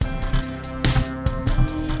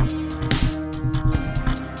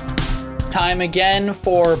Time again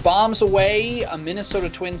for Bombs Away, a Minnesota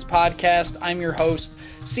Twins podcast. I'm your host,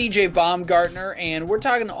 CJ Baumgartner, and we're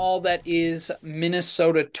talking all that is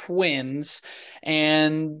Minnesota Twins.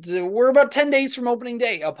 And we're about 10 days from opening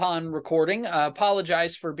day upon recording.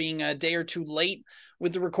 Apologize for being a day or two late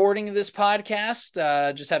with the recording of this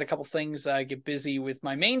podcast. Just had a couple things get busy with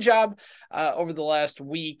my main job over the last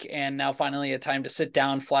week, and now finally had time to sit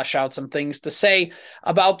down, flesh out some things to say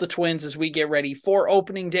about the Twins as we get ready for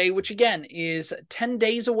opening day, which again is 10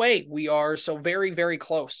 days away. We are so very, very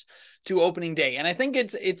close to opening day. And I think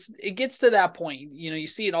it gets to that point. You know, you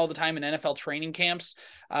see it all the time in NFL training camps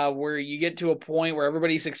where you get to a point where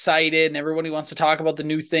everybody's excited and everybody wants to talk about the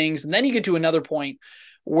new things. And then you get to another point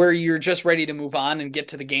where you're just ready to move on and get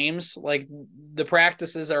to the games. Like the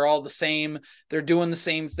practices are all the same. They're doing the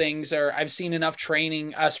same things. I've seen enough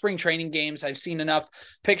spring training games. I've seen enough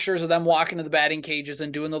pictures of them walking to the batting cages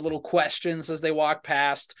and doing the little questions as they walk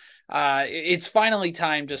past. It's finally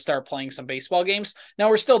time to start playing some baseball games. Now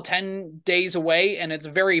we're still 10 days away, and it's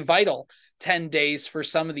very vital 10 days for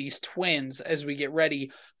some of these Twins as we get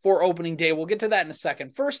ready for opening day. We'll get to that in a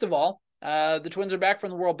second. First of all, the Twins are back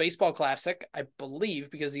from the World Baseball Classic, I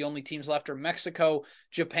believe, because the only teams left are Mexico,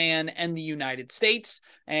 Japan, and the United States.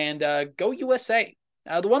 And go USA.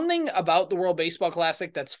 The one thing about the World Baseball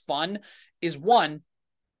Classic that's fun is, one,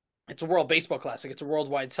 it's a World Baseball Classic. It's a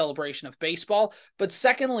worldwide celebration of baseball. But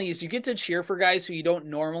secondly, is you get to cheer for guys who you don't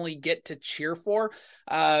normally get to cheer for.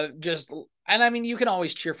 And I mean, you can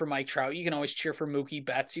always cheer for Mike Trout. You can always cheer for Mookie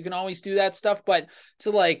Betts. You can always do that stuff. But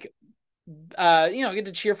to get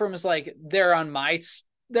to cheer for them is like they're on my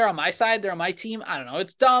side, they're on my team. I don't know.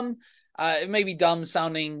 It's dumb. It may be dumb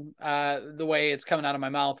sounding the way it's coming out of my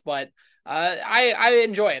mouth, but I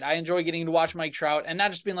enjoy it. I enjoy getting to watch Mike Trout and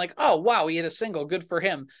not just being like, oh wow, he hit a single, good for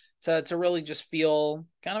him. To really just feel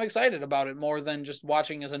kind of excited about it more than just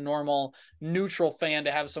watching as a normal neutral fan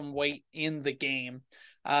to have some weight in the game.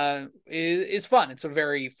 Is fun. It's a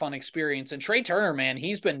very fun experience. And Trey Turner, man,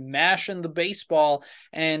 he's been mashing the baseball,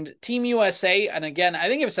 and Team USA. And again, I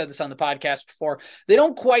think I've said this on the podcast before, they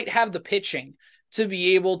don't quite have the pitching to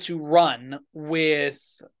be able to run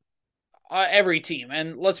with every team.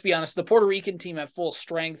 And let's be honest, the Puerto Rican team at full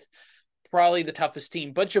strength, probably the toughest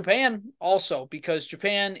team, but Japan also, because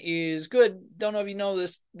Japan is good. Don't know if you know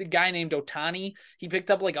this, the guy named Otani, he picked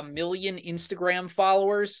up like 1 million Instagram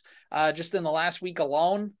followers just in the last week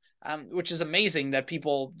alone, which is amazing that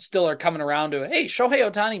people still are coming around to, hey, Shohei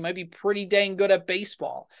Otani might be pretty dang good at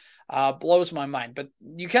baseball. Blows my mind. But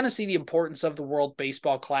you kind of see the importance of the World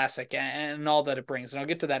Baseball Classic and all that it brings. And I'll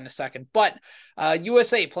get to that in a second. But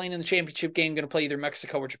USA playing in the championship game, going to play either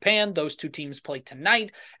Mexico or Japan. Those two teams play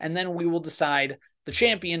tonight. And then we will decide the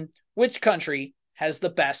champion, which country has the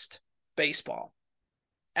best baseball,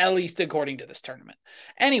 at least according to this tournament.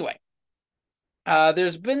 Anyway,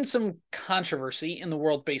 there's been some controversy in the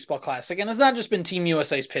World Baseball Classic. And it's not just been Team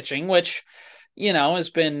USA's pitching, which, you know,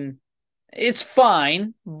 it's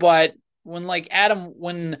fine, but when long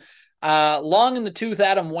in the tooth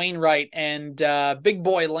Adam Wainwright and big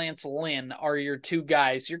boy Lance Lynn are your two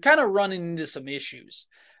guys, you're kind of running into some issues.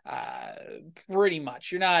 Pretty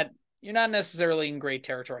much, you're not necessarily in great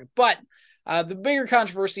territory. But the bigger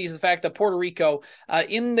controversy is the fact that Puerto Rico,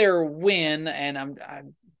 in their win, and I'm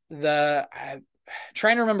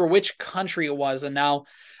trying to remember which country it was, and now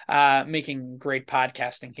making great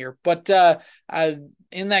podcasting here, but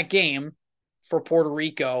in that game for Puerto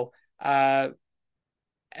Rico, Edwin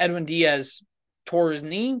Diaz tore his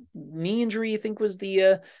knee injury, I think was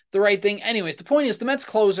the right thing. Anyways, the point is the Mets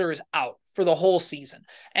closer is out for the whole season.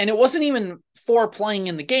 And it wasn't even for playing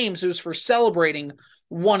in the games. It was for celebrating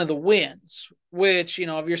one of the wins, which, you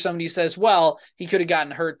know, if you're somebody who says, well, he could have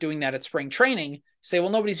gotten hurt doing that at spring training, say,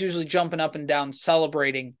 well, nobody's usually jumping up and down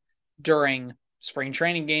celebrating during spring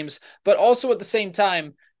training games. But also at the same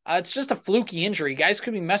time, it's just a fluky injury. Guys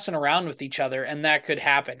could be messing around with each other, and that could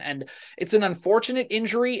happen. And it's an unfortunate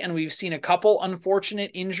injury, and we've seen a couple unfortunate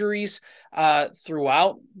injuries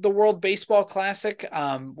throughout the World Baseball Classic,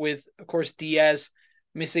 with, of course, Diaz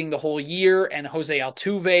missing the whole year and Jose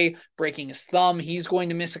Altuve breaking his thumb. He's going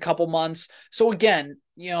to miss a couple months. So again,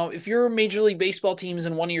 you know, if you're Major League Baseball teams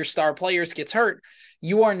and one of your star players gets hurt,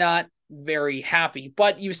 you are not very happy.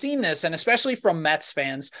 But you've seen this, and especially from Mets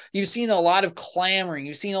fans, you've seen a lot of clamoring,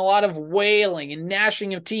 you've seen a lot of wailing and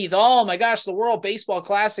gnashing of teeth. Oh my gosh, the World Baseball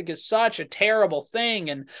Classic is such a terrible thing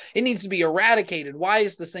and it needs to be eradicated. Why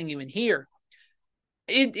is this thing even here?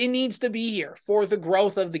 It needs to be here for the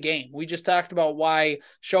growth of the game. We just talked about why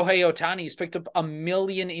Shohei Ohtani's picked up 1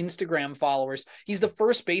 million Instagram followers. He's the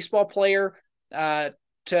first baseball player I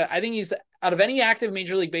think he's out of any active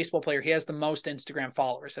Major League Baseball player, he has the most Instagram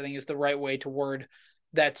followers, I think is the right way to word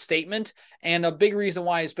that statement. And a big reason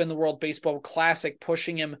why has been the World Baseball Classic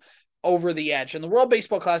pushing him over the edge. And the World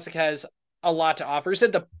Baseball Classic has a lot to offer. Is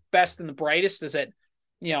it the best and the brightest? Is it,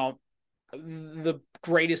 the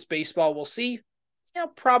greatest baseball we'll see?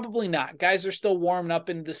 Probably not. Guys are still warming up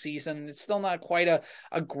into the season. It's still not quite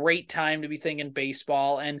a great time to be thinking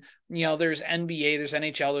baseball. And, there's NBA, there's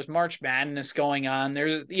NHL, there's March Madness going on.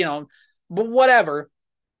 There's, but whatever.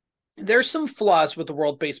 There's some flaws with the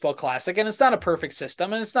World Baseball Classic, and it's not a perfect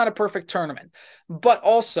system, and it's not a perfect tournament. But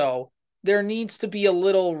also, there needs to be a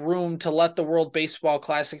little room to let the World Baseball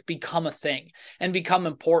Classic become a thing and become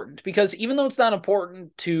important. Because even though it's not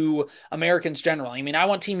important to Americans generally, I mean, I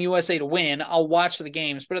want Team USA to win. I'll watch the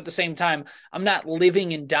games, but at the same time, I'm not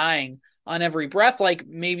living and dying on every breath like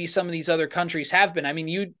maybe some of these other countries have been. I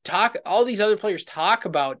mean, all these other players talk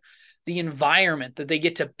about the environment that they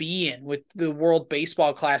get to be in with the World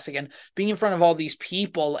Baseball Classic and being in front of all these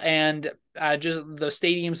people and just the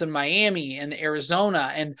stadiums in Miami and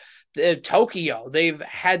Arizona and Tokyo. They've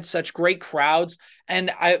had such great crowds. And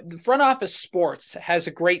Front Office Sports has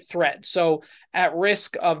a great thread. So at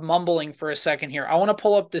risk of mumbling for a second here, I want to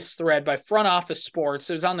pull up this thread by Front Office Sports.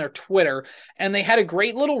 It was on their Twitter, and they had a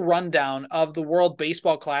great little rundown of the World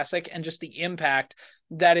Baseball Classic and just the impact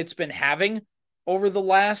that it's been having over the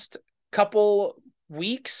last couple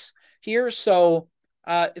weeks here. So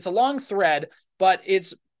it's a long thread, but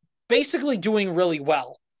it's basically doing really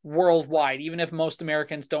well worldwide, even if most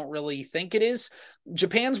Americans don't really think it is.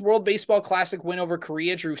 Japan's World Baseball Classic win over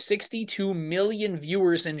Korea drew 62 million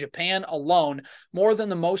viewers in Japan alone, more than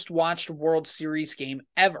the most watched World Series game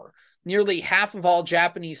ever. Nearly half of all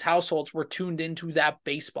Japanese households were tuned into that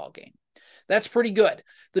baseball game. That's pretty good.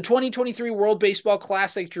 The 2023 World Baseball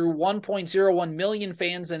Classic drew 1.01 million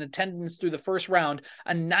fans in attendance through the first round,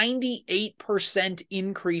 a 98%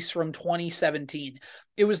 increase from 2017.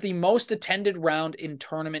 It was the most attended round in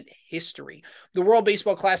tournament history. The World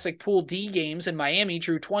Baseball Classic Pool D games in Miami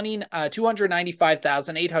drew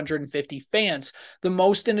 295,850 fans, the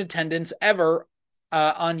most in attendance ever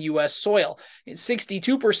on U.S. soil.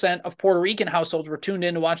 62% of Puerto Rican households were tuned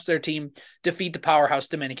in to watch their team defeat the powerhouse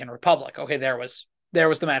Dominican Republic. Okay, there was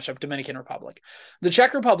the matchup, Dominican Republic. The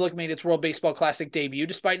Czech Republic made its World Baseball Classic debut.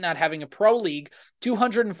 Despite not having a pro league,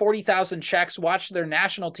 240,000 Czechs watched their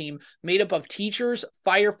national team made up of teachers,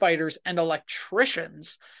 firefighters, and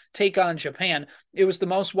electricians take on Japan. It was the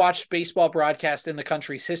most watched baseball broadcast in the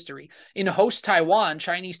country's history. In host Taiwan,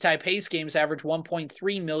 Chinese Taipei's games averaged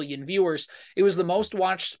 1.3 million viewers. It was the most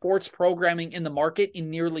watched sports programming in the market in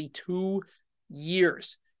nearly 2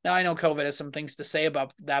 years. Now, I know COVID has some things to say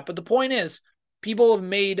about that, but the point is, people have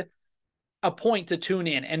made a point to tune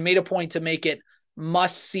in and made a point to make it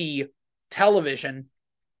must-see television.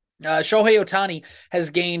 Shohei Ohtani has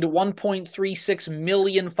gained 1.36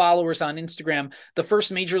 million followers on Instagram, the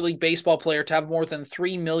first Major League Baseball player to have more than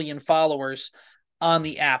 3 million followers on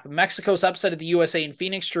the app. Mexico's upset of the USA in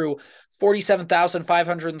Phoenix drew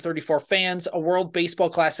 47,534 fans, a World Baseball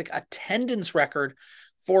Classic attendance record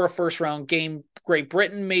for a first-round game. Great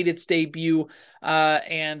Britain made its debut,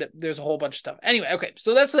 and there's a whole bunch of stuff. Anyway, okay,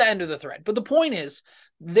 so that's the end of the thread. But the point is,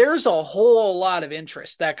 there's a whole lot of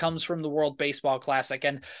interest that comes from the World Baseball Classic,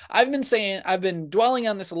 and I've been dwelling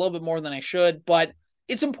on this a little bit more than I should, but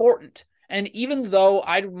it's important. And even though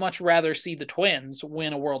I'd much rather see the Twins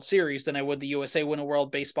win a World Series than I would the USA win a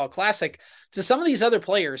World Baseball Classic, to some of these other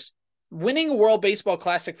players, winning a World Baseball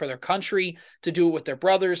Classic for their country, to do it with their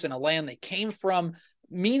brothers in a land they came from,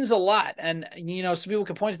 means a lot. And, some people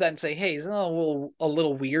can point to that and say, hey, isn't that a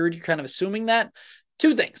little weird? You're kind of assuming that.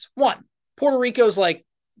 Two things. One, Puerto Rico's like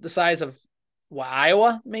the size of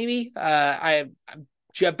Iowa, maybe. I'm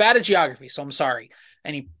bad at geography, so I'm sorry,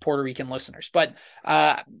 any Puerto Rican listeners. But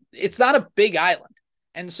it's not a big island.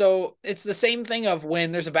 And so it's the same thing of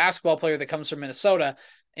when there's a basketball player that comes from Minnesota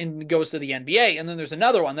and goes to the NBA, and then there's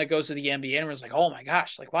another one that goes to the NBA, and everyone's like, oh my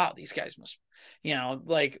gosh, like, wow, these guys must,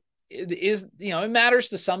 it matters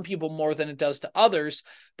to some people more than it does to others,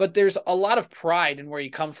 but there's a lot of pride in where you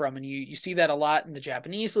come from. And you see that a lot in the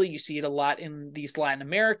Japanese league. You see it a lot in these Latin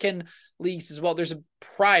American leagues as well. There's a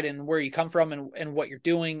pride in where you come from and what you're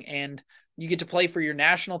doing. And you get to play for your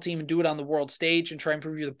national team and do it on the world stage and try and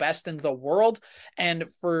prove you're the best in the world. And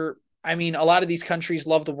a lot of these countries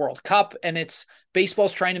love the World Cup, and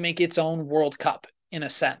baseball's trying to make its own World Cup in a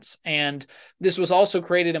sense. And this was also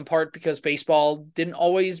created in part because baseball didn't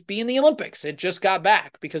always be in the Olympics. It just got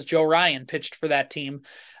back because Joe Ryan pitched for that team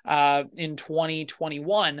in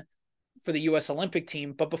 2021 for the U.S. Olympic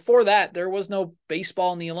team. But before that, there was no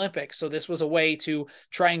baseball in the Olympics. So this was a way to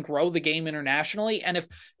try and grow the game internationally. And if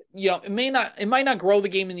it might not grow the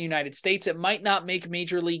game in the United States. It might not make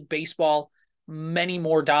Major League Baseball many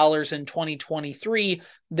more dollars in 2023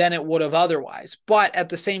 than it would have otherwise. But at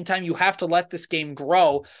the same time, you have to let this game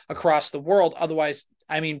grow across the world. Otherwise,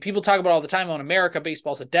 people talk about all the time on America,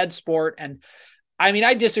 baseball's a dead sport. And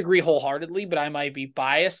I disagree wholeheartedly, but I might be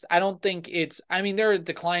biased. I don't think there are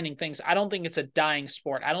declining things. I don't think it's a dying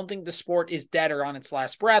sport. I don't think the sport is dead or on its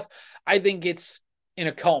last breath. I think it's in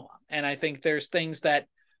a coma. And I think there's things that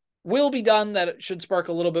will be done that should spark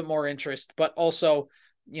a little bit more interest, but also,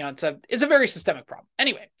 it's a very systemic problem.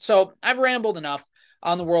 Anyway, so I've rambled enough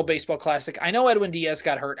on the World Baseball Classic. I know Edwin Diaz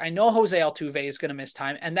got hurt. I know Jose Altuve is going to miss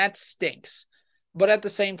time, and that stinks. But at the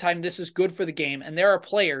same time, this is good for the game. And there are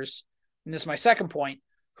players, and this is my second point,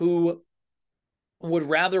 who would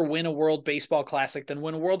rather win a World Baseball Classic than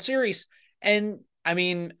win a World Series. And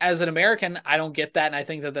as an American, I don't get that. And I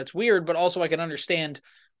think that that's weird, but also I can understand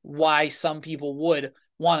why some people would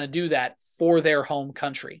want to do that for their home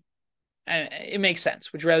country. It makes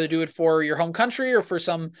sense. Would you rather do it for your home country or for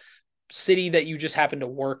some city that you just happen to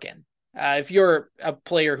work in? If you're a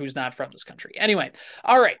player who's not from this country. Anyway,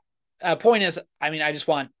 all right. Point is, I just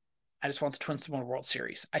want the Twins to win a World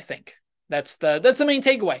Series. I think that's the main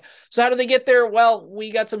takeaway. So how do they get there? Well,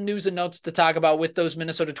 we got some news and notes to talk about with those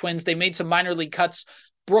Minnesota Twins. They made some minor league cuts.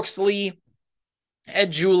 Brooks Lee,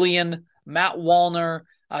 Ed Julian, Matt Wallner,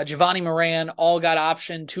 Giovanni Moran all got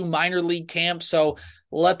optioned to minor league camp. So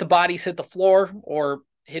let the bodies hit the floor, or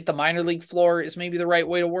hit the minor league floor is maybe the right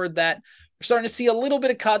way to word that. We're starting to see a little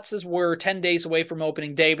bit of cuts as we're 10 days away from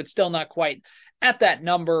opening day, but still not quite at that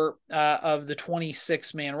number of the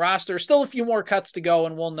 26-man roster. Still a few more cuts to go,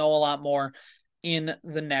 and we'll know a lot more in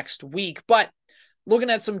the next week. But looking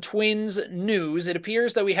at some Twins news, it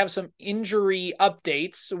appears that we have some injury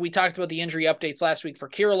updates. We talked about the injury updates last week for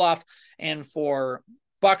Kirilloff and for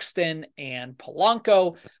Buxton and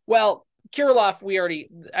Polanco. Well, Kirilloff,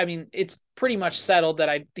 it's pretty much settled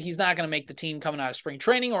that he's not going to make the team coming out of spring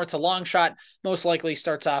training, or it's a long shot. Most likely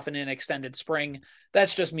starts off in an extended spring.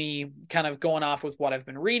 That's just me kind of going off with what I've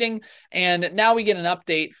been reading. And now we get an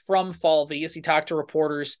update from Falvey as he talked to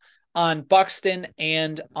reporters on Buxton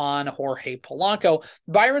and on Jorge Polanco.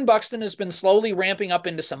 Byron Buxton has been slowly ramping up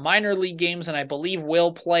into some minor league games, and I believe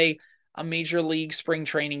will play a major league spring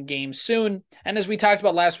training game soon. And as we talked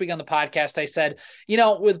about last week on the podcast, I said,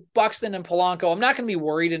 with Buxton and Polanco, I'm not going to be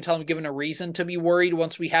worried until I'm given a reason to be worried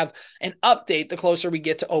once we have an update the closer we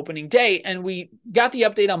get to opening day. And we got the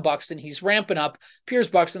update on Buxton. He's ramping up. Piers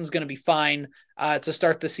Buxton's going to be fine to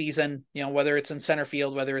start the season, whether it's in center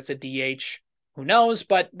field, whether it's a DH, who knows?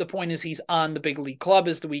 But the point is he's on the big league club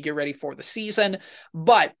as we get ready for the season.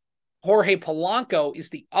 But Jorge Polanco is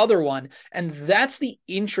the other one, and that's the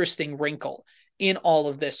interesting wrinkle in all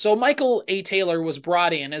of this. So Michael A. Taylor was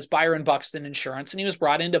brought in as Byron Buxton insurance, and he was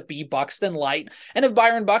brought in to be Buxton light. And if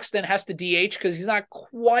Byron Buxton has to DH because he's not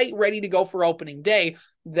quite ready to go for opening day,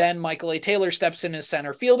 then Michael A. Taylor steps in as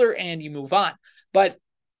center fielder and you move on. But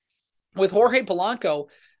with Jorge Polanco,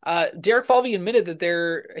 Derek Falvey admitted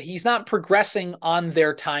that he's not progressing on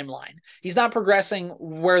their timeline. He's not progressing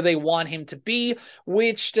where they want him to be,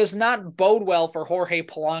 which does not bode well for Jorge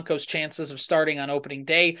Polanco's chances of starting on opening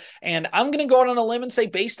day. And I'm going to go out on a limb and say,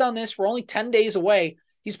 based on this, we're only 10 days away.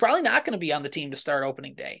 He's probably not going to be on the team to start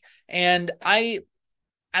opening day. And I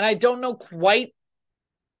don't know quite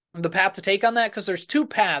the path to take on that, because there's two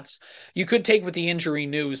paths you could take with the injury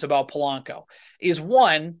news about Polanco. Is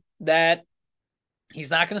one, that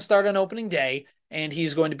he's not going to start on opening day, and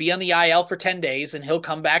he's going to be on the IL for 10 days, and he'll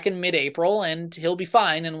come back in mid-April, and he'll be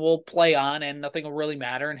fine, and we'll play on, and nothing will really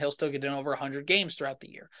matter, and he'll still get in over 100 games throughout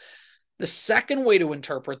the year. The second way to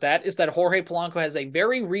interpret that is that Jorge Polanco has a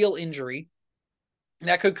very real injury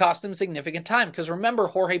that could cost him significant time. Because remember,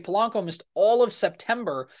 Jorge Polanco missed all of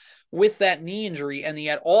September with that knee injury, and he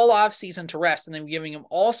had all offseason to rest, and then giving him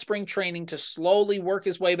all spring training to slowly work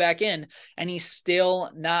his way back in, and he's still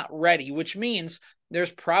not ready, which means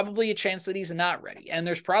there's probably a chance that he's not ready. And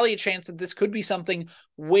there's probably a chance that this could be something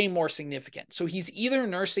way more significant. So he's either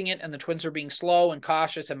nursing it and the Twins are being slow and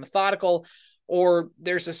cautious and methodical, or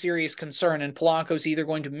there's a serious concern, and Polanco's either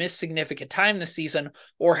going to miss significant time this season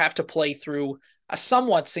or have to play through a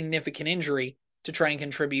somewhat significant injury to try and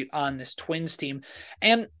contribute on this Twins team.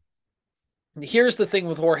 And here's the thing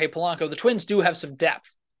with Jorge Polanco. The Twins do have some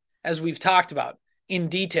depth, as we've talked about in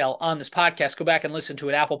detail on this podcast. Go back and listen to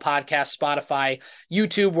it. Apple Podcasts, Spotify,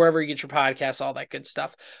 YouTube, wherever you get your podcasts, all that good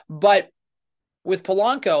stuff. But with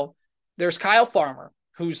Polanco, there's Kyle Farmer,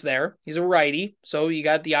 who's there. He's a righty, so you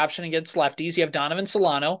got the option against lefties. You have Donovan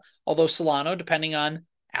Solano, although Solano, depending on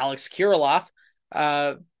Alex Kirilloff,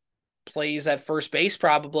 plays at first base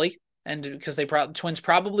probably. and because Twins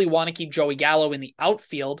probably want to keep Joey Gallo in the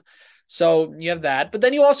outfield. So you have that. But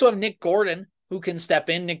then you also have Nick Gordon, who can step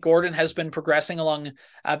in. Nick Gordon has been progressing along,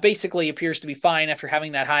 basically appears to be fine after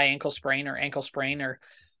having that high ankle sprain or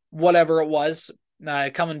whatever it was,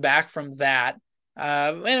 coming back from that.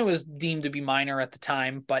 And it was deemed to be minor at the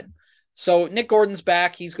time, but so Nick Gordon's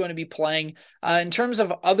back. He's going to be playing. In terms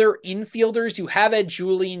of other infielders, you have Ed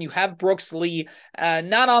Julian, you have Brooks Lee,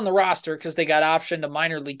 not on the roster because they got optioned to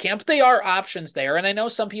minor league camp, but they are options there. And I know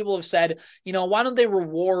some people have said, why don't they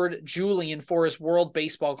reward Julian for his World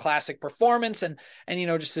Baseball Classic performance and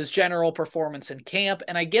just his general performance in camp?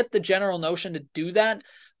 And I get the general notion to do that,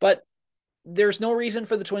 but there's no reason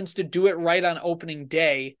for the Twins to do it right on opening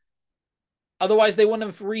day. Otherwise, they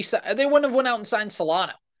wouldn't have went out and signed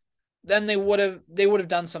Solano. Then they would have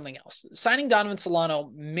done something else. Signing Donovan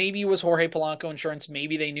Solano maybe was Jorge Polanco insurance.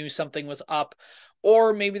 Maybe they knew something was up,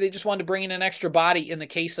 or maybe they just wanted to bring in an extra body in the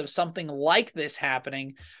case of something like this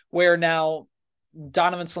happening, where now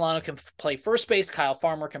Donovan Solano can play first base, Kyle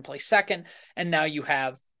Farmer can play second, and now you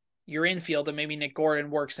have your infield, and maybe Nick Gordon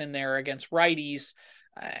works in there against righties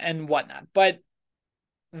and whatnot. But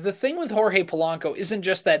the thing with Jorge Polanco isn't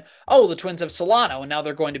just that, the Twins have Solano and now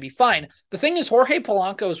they're going to be fine. The thing is, Jorge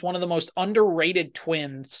Polanco is one of the most underrated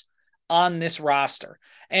Twins on this roster.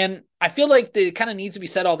 And I feel like it kind of needs to be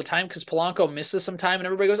said all the time because Polanco misses some time and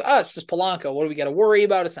everybody goes, it's just Polanco. What do we got to worry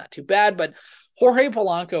about? It's not too bad. But Jorge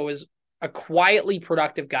Polanco is a quietly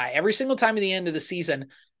productive guy. Every single time at the end of the season,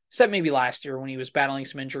 except maybe last year when he was battling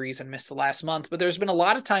some injuries and missed the last month. But there's been a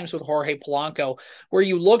lot of times with Jorge Polanco where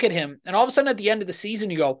you look at him and all of a sudden at the end of the season,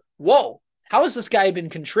 you go, whoa, how has this guy been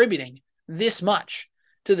contributing this much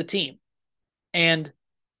to the team? And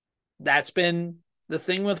that's been the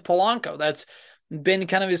thing with Polanco. That's been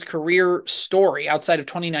kind of his career story outside of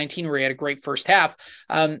 2019 where he had a great first half.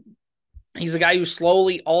 He's a guy who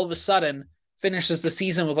slowly, all of a sudden, finishes the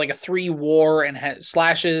season with like a 3 WAR and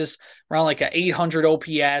slashes around like a 800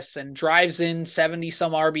 OPS and drives in 70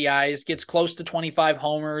 some RBIs, gets close to 25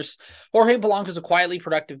 homers. Jorge Polanco is a quietly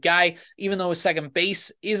productive guy, even though his second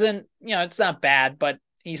base isn't, it's not bad, but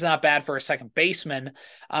he's not bad for a second baseman.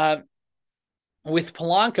 With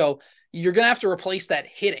Polanco, you're going to have to replace that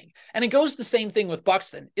hitting. And it goes the same thing with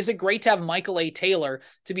Buxton. Is it great to have Michael A. Taylor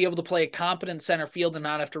to be able to play a competent center field and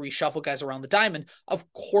not have to reshuffle guys around the diamond?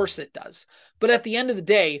 Of course it does. But at the end of the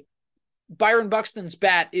day, Byron Buxton's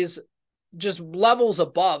bat is just levels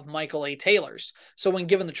above Michael A. Taylor's. So when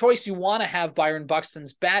given the choice, you want to have Byron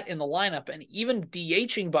Buxton's bat in the lineup, and even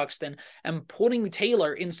DHing Buxton and putting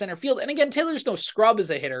Taylor in center field. And again, Taylor's no scrub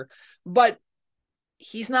as a hitter, but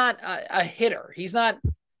he's not a hitter. He's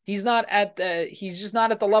just not at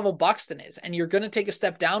the level Buxton is. And you're going to take a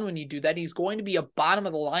step down when you do that. He's going to be a bottom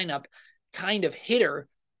of the lineup kind of hitter,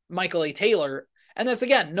 Michael A. Taylor. And that's,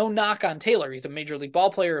 again, no knock on Taylor. He's a major league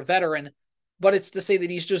ball player, a veteran, but it's to say that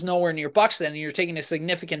he's just nowhere near Buxton and you're taking a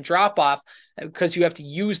significant drop off because you have to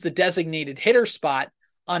use the designated hitter spot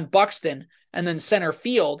on Buxton, and then center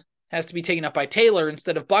field has to be taken up by Taylor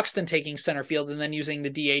instead of Buxton taking center field and then using the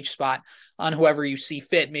DH spot on whoever you see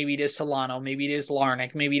fit. Maybe it is Solano, maybe it is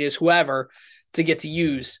Larnach, maybe it is whoever to get to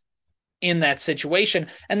use in that situation.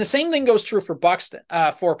 And the same thing goes true for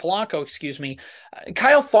for Polanco,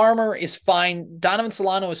 Kyle Farmer is fine. Donovan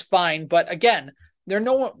Solano is fine. But again, they're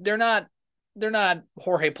not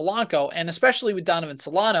Jorge Polanco. And especially with Donovan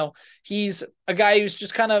Solano, he's a guy who's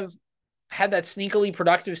just kind of had that sneakily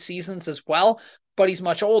productive seasons as well, but he's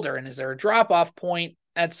much older. And is there a drop-off point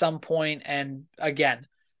at some point? And again,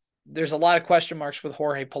 there's a lot of question marks with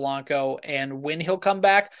Jorge Polanco and when he'll come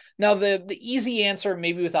back. Now, the easy answer,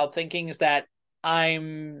 maybe without thinking, is that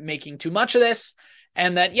I'm making too much of this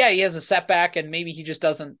and that, he has a setback and maybe he just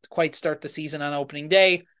doesn't quite start the season on opening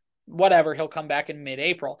day. Whatever, he'll come back in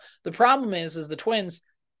mid-April. The problem is the Twins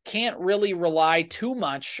can't really rely too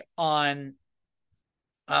much on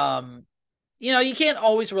you can't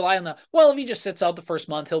always rely on if he just sits out the first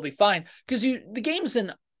month, he'll be fine. Because the games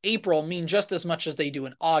in April mean just as much as they do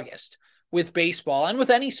in August with baseball and with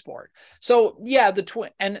any sport. So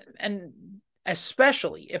and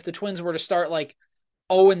especially if the Twins were to start like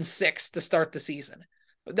 0-6 to start the season,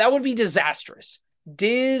 that would be disastrous.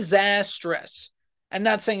 I'm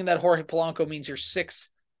not saying that Jorge Polanco means you're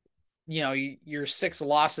 6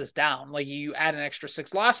 losses down, like you add an extra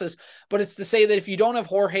 6 losses, but it's to say that if you don't have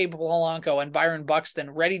Jorge Polanco and Byron Buxton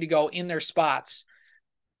ready to go in their spots,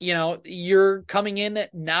 you're coming in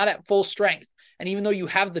not at full strength. And even though you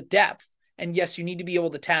have the depth, and yes, you need to be able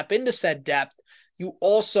to tap into said depth, you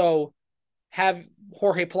also have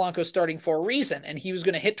Jorge Polanco starting for a reason, and he was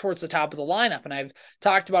going to hit towards the top of the lineup. And I've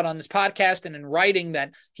talked about on this podcast and in writing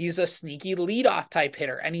that he's a sneaky leadoff type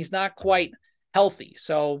hitter, and he's not quite healthy.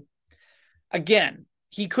 So again,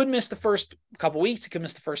 he could miss the first couple weeks. He could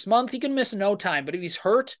miss the first month. He could miss no time. But if he's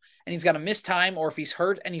hurt and he's got to miss time, or if he's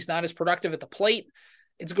hurt and he's not as productive at the plate,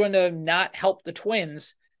 it's going to not help the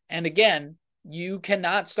Twins. And again, you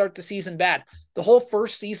cannot start the season bad. The whole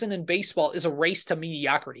first season in baseball is a race to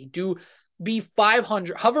mediocrity. Be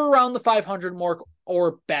 500, hover around the 500 mark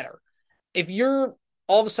or better. If you're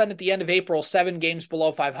all of a sudden at the end of April, 7 games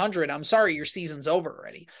below 500, I'm sorry, your season's over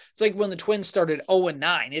already. It's like when the Twins started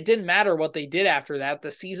 0-9. It didn't matter what they did after that.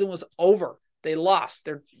 The season was over. They lost.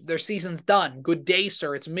 Their season's done. Good day,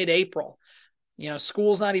 sir. It's mid-April.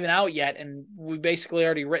 School's not even out yet, and we basically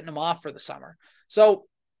already written them off for the summer. So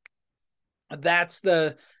that's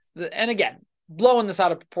and again, blowing this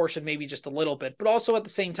out of proportion maybe just a little bit, but also at the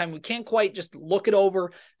same time, we can't quite just look it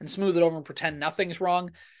over and smooth it over and pretend nothing's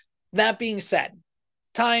wrong. That being said,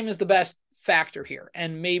 time is the best factor here,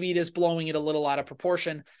 and maybe it is blowing it a little out of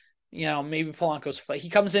proportion. Maybe Polanco's, he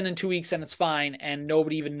comes in 2 weeks and it's fine, and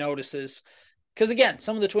nobody even notices. Because again,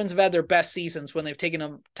 some of the Twins have had their best seasons when they've taken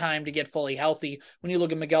them time to get fully healthy. When you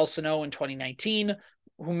look at Miguel Sano in 2019,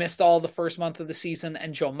 who missed all the first month of the season,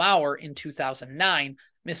 and Joe Mauer in 2009,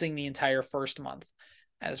 missing the entire first month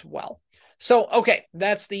as well. So, okay,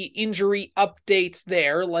 that's the injury updates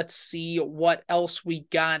there. Let's see what else we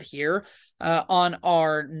got here on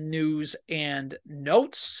our news and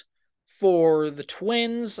notes for the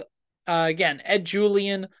Twins. Again, Ed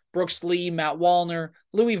Julian, Brooks Lee, Matt Wallner,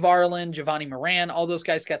 Louis Varland, Giovanni Moran, all those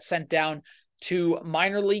guys got sent down to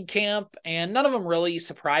minor league camp, and none of them really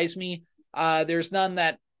surprised me. There's none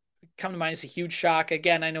that come to mind as a huge shock.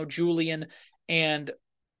 Again, I know Julian and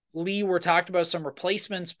Lee were talked about some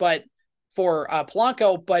replacements, but for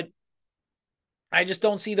Polanco, but I just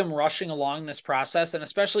don't see them rushing along this process. And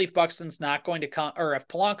especially if Buxton's not going to come, or if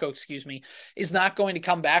Polanco, is not going to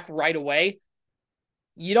come back right away,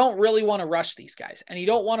 you don't really want to rush these guys, and you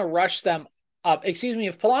don't want to rush them up. If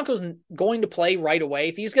Polanco's going to play right away,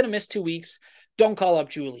 if he's going to miss 2 weeks, don't call up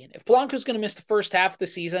Julian. If Polanco's going to miss the first half of the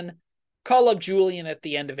season, call up Julian at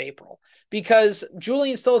the end of April, because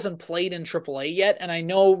Julian still hasn't played in AAA yet. And I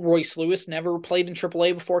know Royce Lewis never played in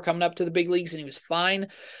AAA before coming up to the big leagues, and he was fine.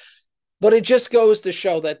 But it just goes to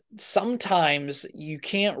show that sometimes you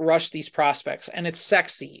can't rush these prospects, and it's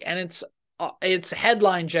sexy, and it's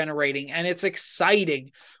headline generating, and it's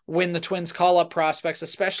exciting when the Twins call up prospects,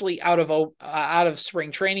 especially out of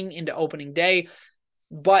spring training into opening day.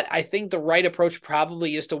 But I think the right approach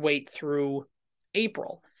probably is to wait through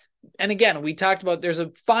April. And again, we talked about there's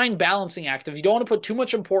a fine balancing act. If you don't want to put too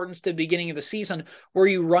much importance to the beginning of the season where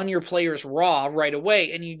you run your players raw right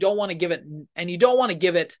away, and you don't want to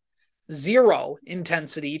give it zero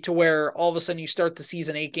intensity to where all of a sudden you start the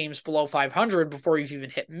season 8 games below 500 before you've even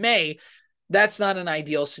hit May, that's not an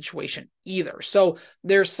ideal situation either. So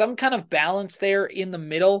there's some kind of balance there in the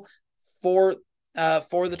middle for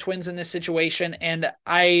the Twins in this situation. And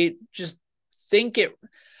I just think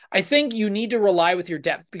you need to rely with your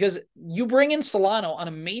depth, because you bring in Solano on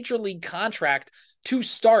a major league contract to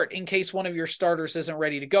start in case one of your starters isn't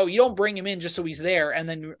ready to go. You don't bring him in just so he's there and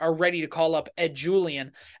then are ready to call up Ed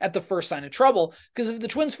Julian at the first sign of trouble, because if the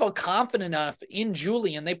Twins felt confident enough in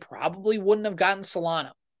Julian, they probably wouldn't have gotten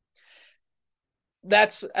Solano.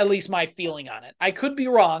 That's at least my feeling on it. I could be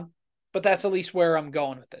wrong, but that's at least where I'm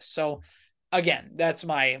going with this. So again, that's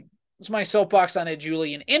my soapbox on Ed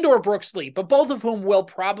Julian and or Brooks Lee, but both of whom will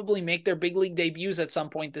probably make their big league debuts at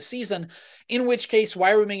some point this season, in which case,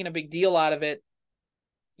 why are we making a big deal out of it?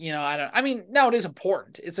 Now it is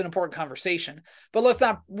important. It's an important conversation, but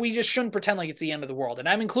we just shouldn't pretend like it's the end of the world. And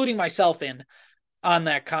I'm including myself on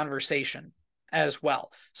that conversation as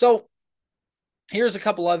well. So here's a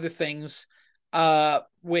couple other things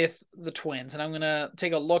with the Twins, and I'm going to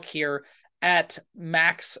take a look here at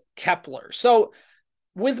Max Kepler. So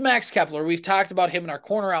with Max Kepler, we've talked about him in our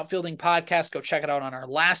Corner Outfielding podcast. Go check it out on our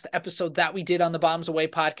last episode that we did on the Bombs Away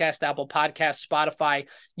podcast. Apple Podcasts, Spotify,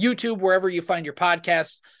 YouTube, wherever you find your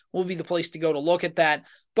podcasts will be the place to go to look at that.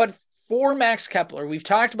 But for Max Kepler, we've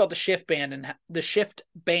talked about the shift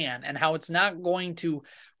ban and how it's not going to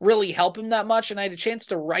really help him that much. And I had a chance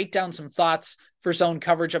to write down some thoughts for zone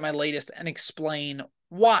coverage at my latest and explain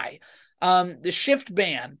why. The shift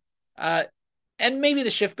ban, and maybe the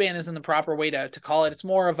shift ban isn't the proper way to call it. It's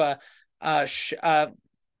more of the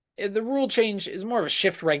rule change is more of a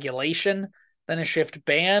shift regulation than a shift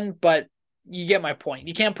ban, but you get my point.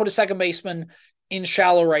 You can't put a second baseman in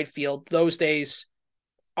shallow right field. Those days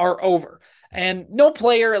are over. And no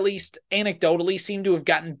player, at least anecdotally, seemed to have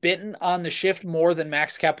gotten bitten on the shift more than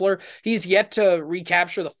Max Kepler. He's yet to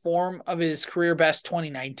recapture the form of his career best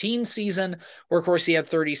 2019 season, where of course he had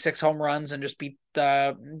 36 home runs and just beat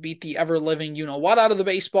the ever living what out of the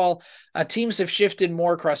baseball. Teams have shifted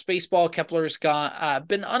more across baseball. Kepler's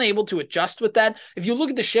been unable to adjust with that. If you look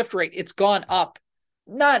at the shift rate, it's gone up,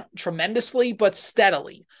 not tremendously, but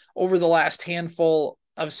steadily over the last handful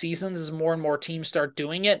of seasons as more and more teams start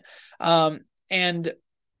doing it. And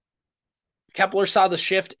Kepler saw the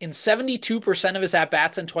shift in 72% of his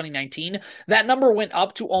at-bats in 2019. That number went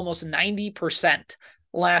up to almost 90%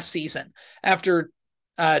 last season after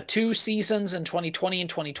 2 seasons in 2020 and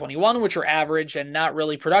 2021, which were average and not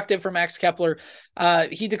really productive for Max Kepler.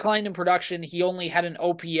 He declined in production. He only had an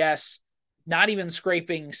OPS not even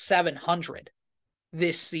scraping 700 in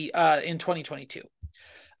 2022.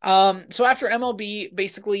 So after MLB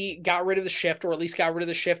basically got rid of the shift, or at least got rid of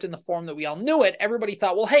the shift in the form that we all knew it, everybody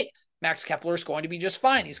thought, well, hey, Max Kepler is going to be just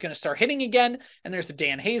fine. He's going to start hitting again. And there's the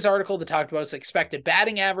Dan Hayes article that talked about his expected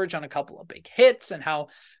batting average on a couple of big hits and how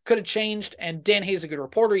could have changed. And Dan Hayes is a good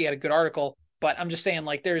reporter. He had a good article. But I'm just saying,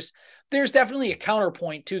 like, there's definitely a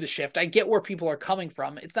counterpoint to the shift. I get where people are coming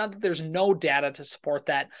from. It's not that there's no data to support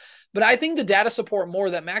that. But I think the data support more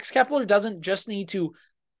that Max Kepler doesn't just need to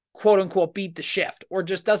quote unquote beat the shift, or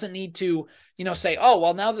just doesn't need to, say, oh,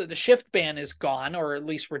 well, now that the shift ban is gone, or at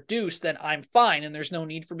least reduced, then I'm fine. And there's no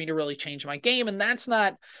need for me to really change my game. And that's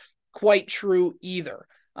not quite true either.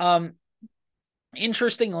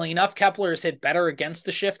 Interestingly enough, Kepler has hit better against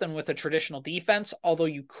the shift than with a traditional defense, although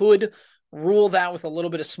you could rule that with a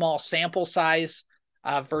little bit of small sample size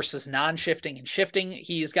versus non-shifting and shifting.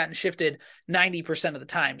 He's gotten shifted 90% of the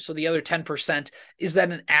time. So the other 10%, is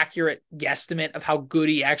that an accurate guesstimate of how good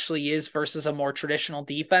he actually is versus a more traditional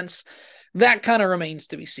defense? That kind of remains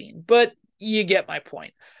to be seen, but you get my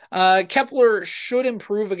point. Kepler should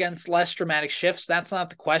improve against less dramatic shifts. That's not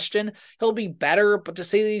the question. He'll be better, but to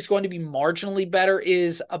say that he's going to be marginally better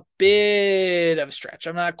is a bit of a stretch.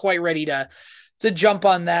 I'm not quite ready to jump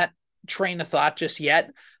on that train of thought just yet.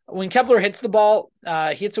 When Kepler hits the ball,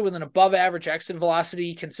 he hits it with an above average exit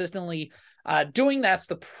velocity consistently. Doing that's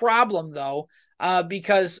the problem, though,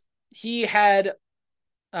 because he had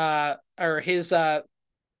his walk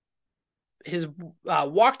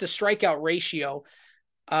to strikeout ratio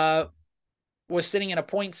was sitting at a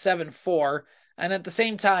 0.74, and at the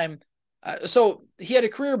same time, so he had a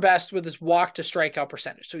career best with his walk to strikeout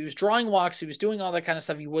percentage. So he was drawing walks, he was doing all that kind of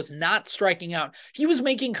stuff. He was not striking out. He was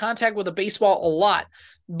making contact with the baseball a lot,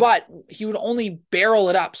 but he would only barrel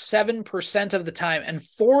it up 7% of the time, and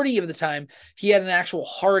 40 of the time he had an actual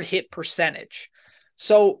hard hit percentage.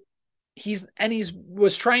 So he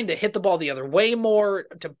was trying to hit the ball the other way more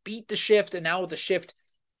to beat the shift, and now with the shift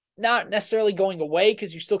not necessarily going away,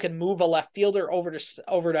 because you still can move a left fielder over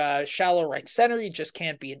to shallow right center. You just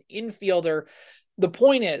can't be an infielder. The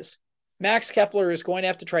point is, Max Kepler is going to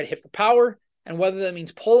have to try to hit for power, and whether that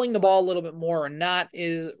means pulling the ball a little bit more or not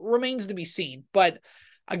remains to be seen. But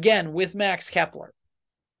again, with Max Kepler,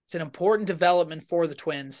 it's an important development for the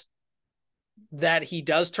Twins that he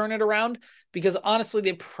does turn it around, because honestly,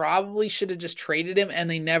 they probably should have just traded him, and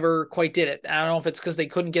they never quite did it. I don't know if it's because they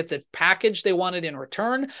couldn't get the package they wanted in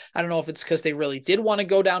return. I don't know if it's because they really did want to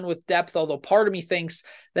go down with depth, although part of me thinks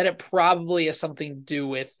that it probably has something to do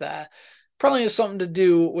with the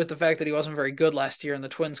fact that he wasn't very good last year and the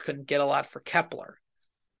Twins couldn't get a lot for Kepler.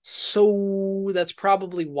 So that's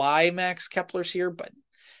probably why Max Kepler's here. But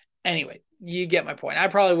anyway, you get my point. I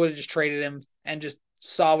probably would have just traded him and just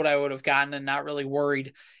saw what I would have gotten and not really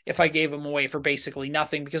worried if I gave him away for basically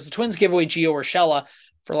nothing, because the Twins give away Gio Urshela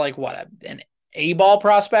for an A-ball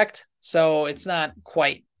prospect. So it's not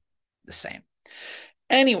quite the same.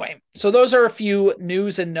 Anyway, so those are a few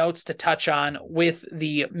news and notes to touch on with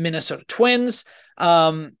the Minnesota Twins.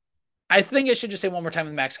 I think I should just say one more time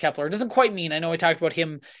with Max Kepler. It doesn't quite mean, I know I talked about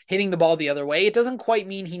him hitting the ball the other way. It doesn't quite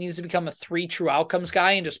mean he needs to become a 3 true outcomes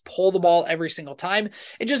guy and just pull the ball every single time.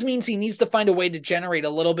 It just means he needs to find a way to generate a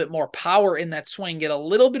little bit more power in that swing, get a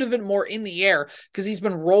little bit of it more in the air, because he's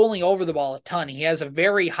been rolling over the ball a ton. He has a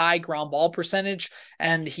very high ground ball percentage,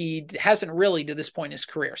 and he hasn't really to this point in his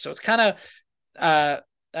career. So it's kind of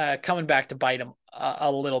coming back to bite him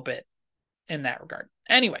a little bit in that regard.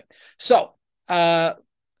 Anyway, so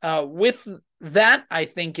with that, I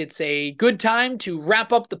think it's a good time to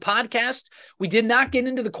wrap up the podcast. We did not get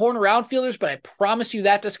into the corner outfielders, but I promise you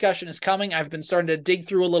that discussion is coming. I've been starting to dig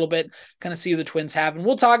through a little bit, kind of see who the Twins have, and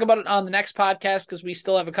we'll talk about it on the next podcast because we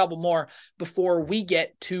still have a couple more before we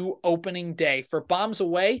get to opening day. For Bombs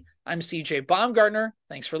Away, I'm CJ Baumgartner.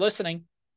 Thanks for listening.